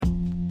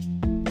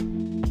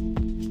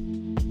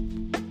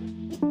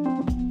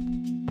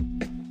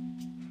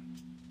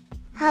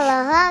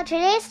Hello.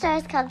 Today's story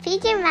is called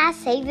PJ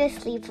Masks Save the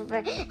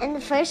Sleepover. And the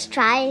first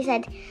try, I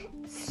said,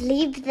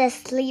 sleep the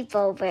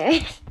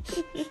sleepover.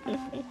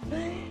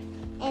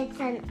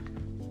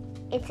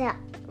 It's a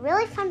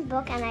really fun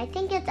book, and I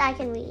think I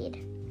can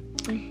read.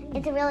 Mm-hmm.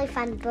 It's a really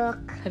fun book.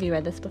 Have you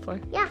read this before?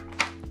 Yeah.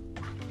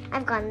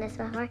 I've gotten this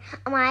before.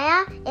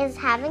 Amaya is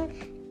having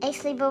a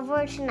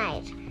sleepover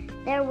tonight.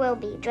 There will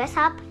be dress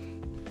up,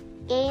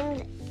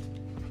 games,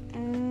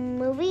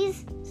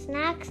 movies,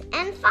 snacks,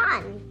 and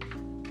fun.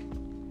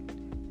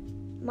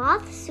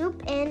 Moth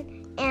swoop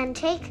in and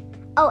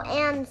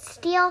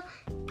steal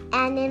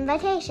an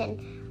invitation.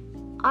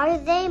 Are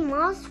they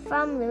moths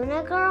from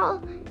Luna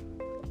Girl?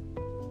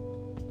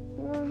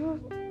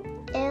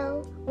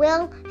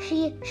 Will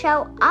she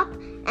show up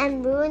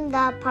and ruin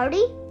the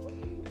party?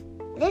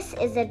 This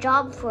is a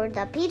job for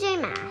the PJ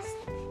Masks.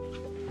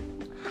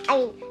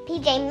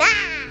 PJ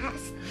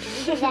Masks.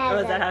 Is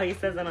that how he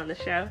says it on the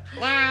show?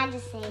 Nah,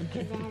 just say it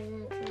because it has a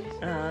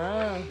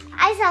Oh.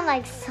 I sound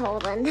like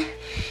Solon.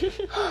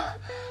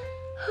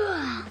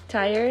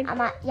 Tired?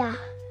 Yeah.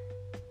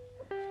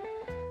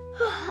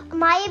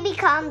 Maya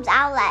becomes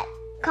Owlet.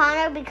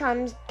 Connor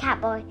becomes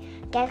Catboy.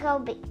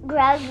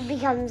 Greg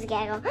becomes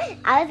Gecko.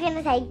 I was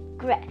gonna say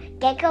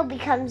Gecko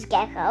becomes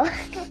Gecko.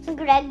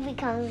 Greg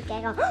becomes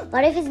Gecko.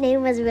 What if his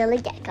name was really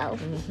Gecko?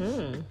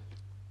 Mm-hmm.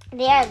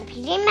 They are the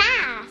PJ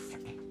Masks.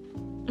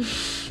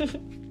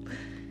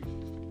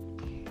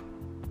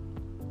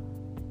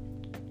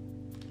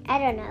 I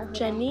don't know who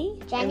Jenny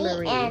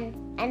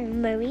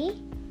and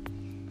Marie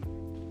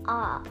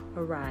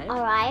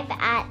arrive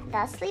at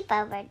the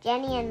sleepover.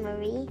 Jenny and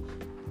Marie.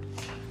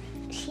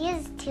 She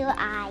has 2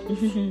 eyes.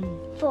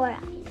 4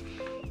 eyes.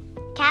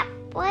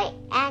 Catboy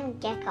and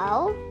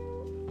Gecko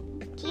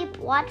keep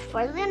watch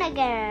for Luna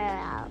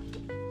Girl.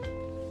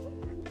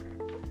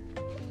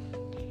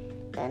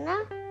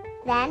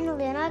 Then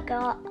Luna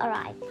Girl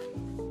arrives.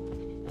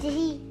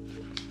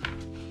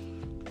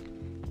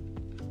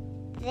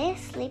 This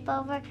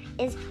sleepover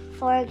is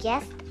for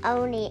guests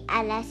only,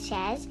 Alice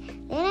says.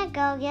 Luna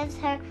Girl gives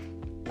her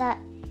the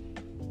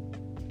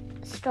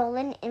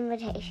stolen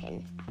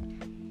invitation.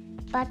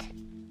 But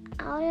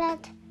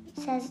Owlet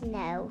says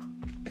no.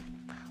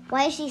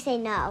 Why does she say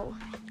no?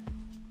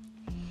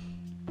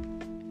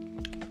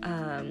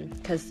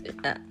 Because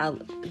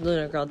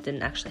Luna Girl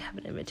didn't actually have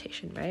an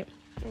invitation, right?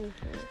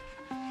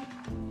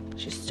 Mm-hmm.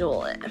 She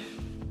stole it.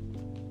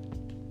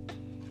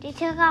 She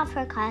took off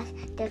her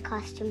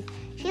costume.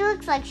 She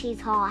looks like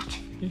she's hot.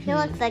 Mm-hmm. She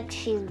looks like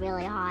she's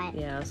really hot.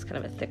 Yeah, it's kind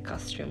of a thick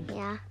costume.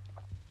 Yeah.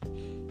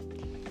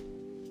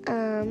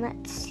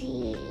 Let's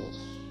see.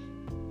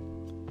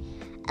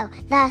 Oh,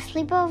 the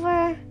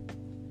sleepover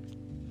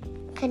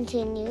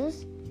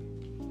continues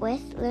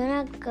with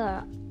Luna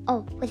Girl.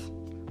 Oh,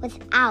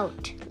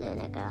 without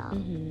Luna Girl.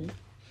 Mm-hmm.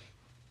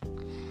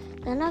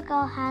 Luna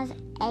Girl has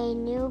a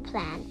new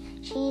plan.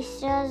 She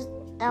steals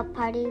the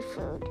party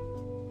food.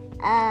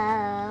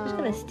 She's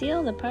gonna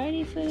steal the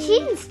party food? She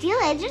didn't steal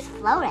it, it's just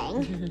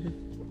floating.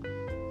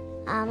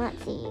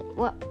 Let's see.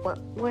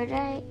 Where did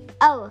I...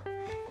 Oh,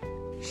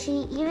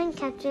 she even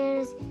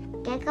captures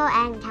Gecko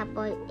and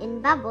Catboy in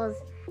bubbles.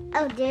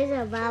 Oh, there's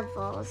our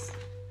bubbles.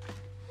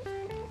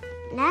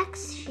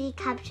 Next, she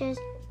captures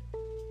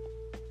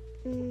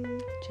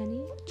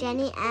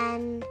Jenny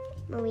and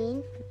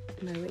Marie.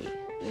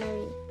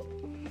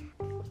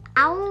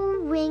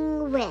 Owl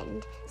wing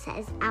wind,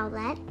 says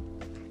Owlet.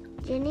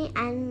 Jenny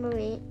and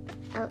Marie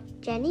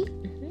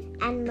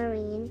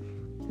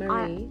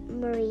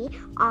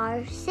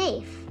are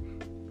safe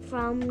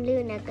from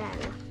Luna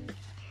Girl.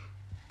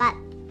 But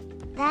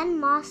then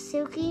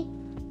Masuki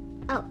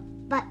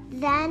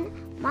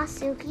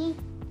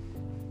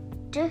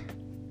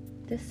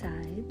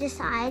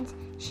decides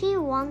she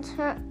wants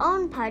her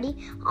own party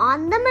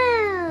on the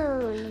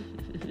moon.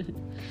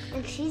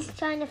 Like she's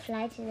trying to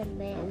fly to the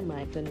moon. Oh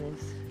my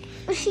goodness.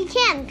 Well, she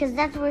can because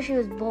that's where she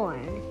was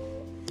born.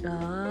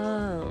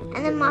 Oh.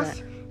 And then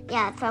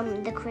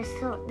from the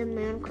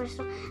moon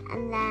crystal,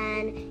 and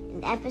then in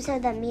the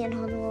episode that me and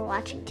Holden were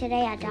watching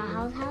today at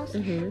Dollhouse House,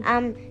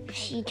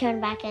 she turned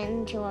back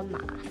into a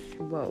moth.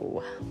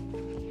 Whoa.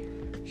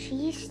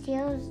 She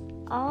steals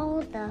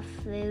all the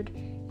food.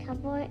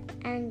 Catboy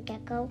and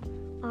Gecko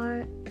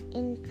are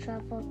in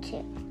trouble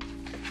too.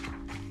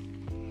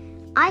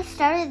 I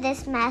started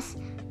this mess.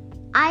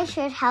 I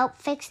should help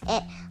fix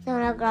it,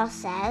 Luna Girl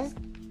says.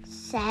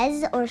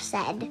 Says.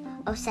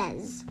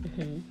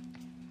 Mm-hmm.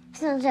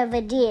 Instead of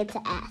a D, it's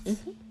an S.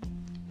 Mm-hmm.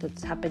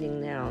 That's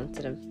happening now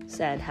instead of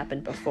said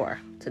happened before.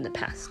 It's in the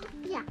past.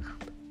 Yeah.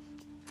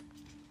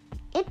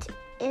 It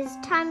is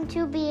time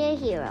to be a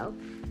hero.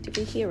 To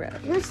be a hero.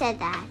 Who said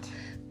that?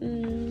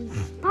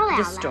 Probably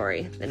the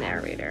story, the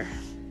narrator.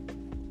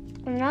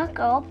 Luna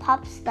Girl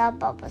pops the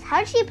bubbles. How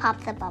did she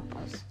pop the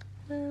bubbles?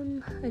 I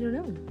don't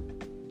know.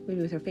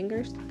 Maybe with her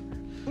fingers?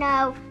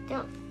 No,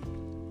 don't.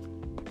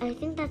 I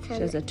think that's her.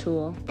 She has a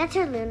tool. That's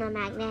her Luna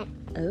magnet.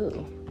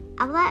 Oh.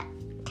 Owlet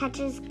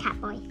catches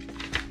Catboy.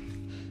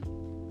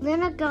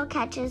 Luna Girl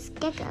catches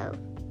Gecko.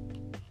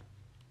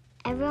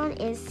 Everyone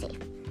is safe.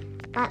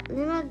 But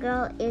Luna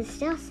Girl is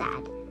still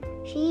sad.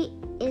 She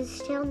is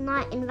still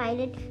not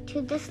invited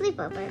to the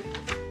sleepover.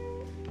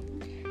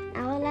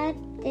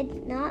 Owlette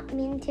did not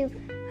mean to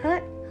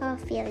hurt her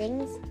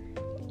feelings.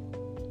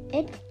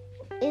 It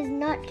is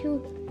not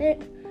too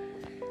late.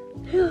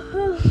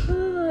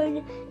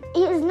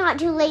 It is not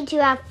too late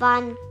to have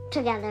fun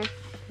together.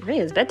 I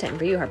think it's bedtime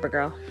for you, Harper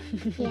Girl.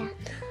 Yeah.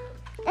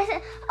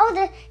 It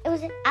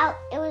was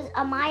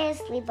Amaya's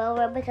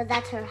sleepover because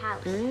that's her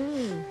house.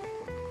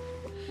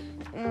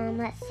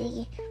 Let's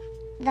see.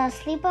 The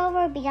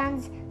sleepover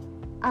begins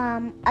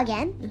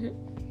again.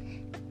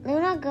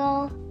 Luna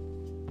Girl,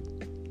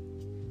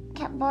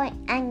 Catboy,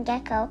 and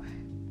Gecko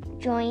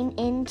join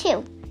in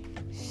too.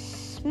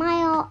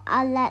 Smile,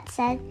 Owlette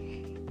said.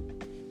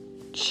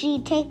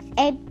 She takes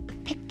a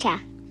picture.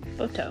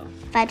 Photo.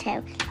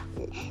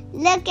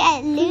 Look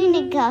at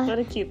Luna Girl. What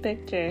a cute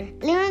picture.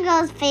 Luna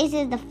Girl's face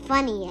is the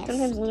funniest.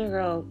 Sometimes Luna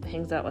Girl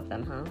hangs out with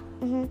them,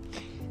 huh?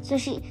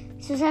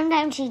 So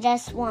sometimes she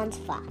just wants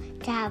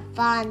to have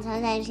fun.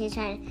 Sometimes she's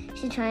trying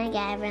to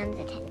get everyone's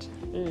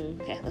attention.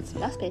 Okay, that's the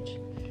last page.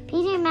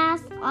 PJ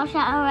Masks all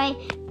shot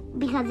away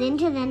because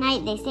into the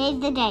night they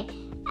saved the day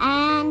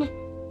and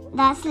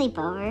the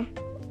sleepover.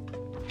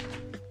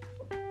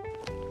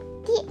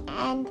 The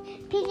end.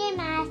 PJ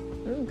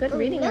Masks. Good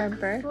reading,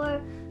 Harper.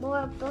 For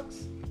more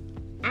books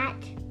at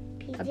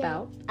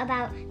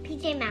about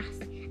PJ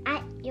Masks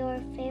at your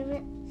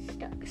favorite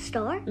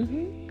store.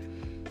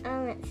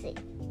 Let's see.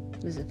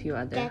 There's a few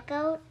other.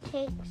 Gecko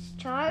takes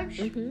charge.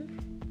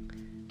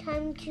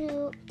 Time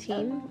to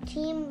Team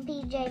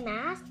PJ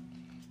Masks.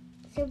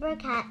 Super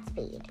Cat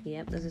Speed.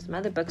 Yep, those are some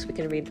other books we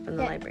can read from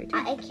the library too.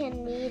 I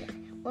can read.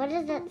 What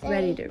does it say?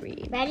 Ready to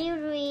read. Ready to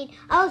read.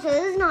 Oh, so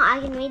this is not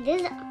I can read.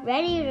 This is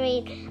ready to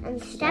read.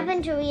 And Step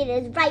into Read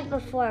is right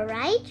before,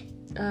 right?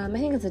 I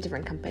think it's a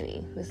different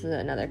company. This is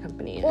another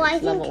company. Well, I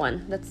it's level think-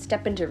 1. That's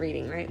Step into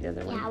Reading, right? The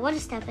other one. Yeah, what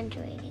is Step into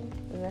Reading?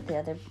 Is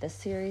that the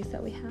series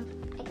that we have?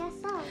 I guess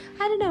so.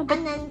 I don't know, but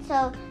And then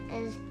so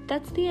is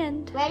that's the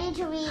end. ready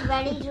to read,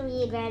 ready to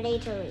read, ready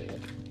to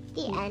read.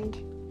 The end.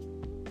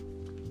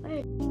 What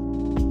is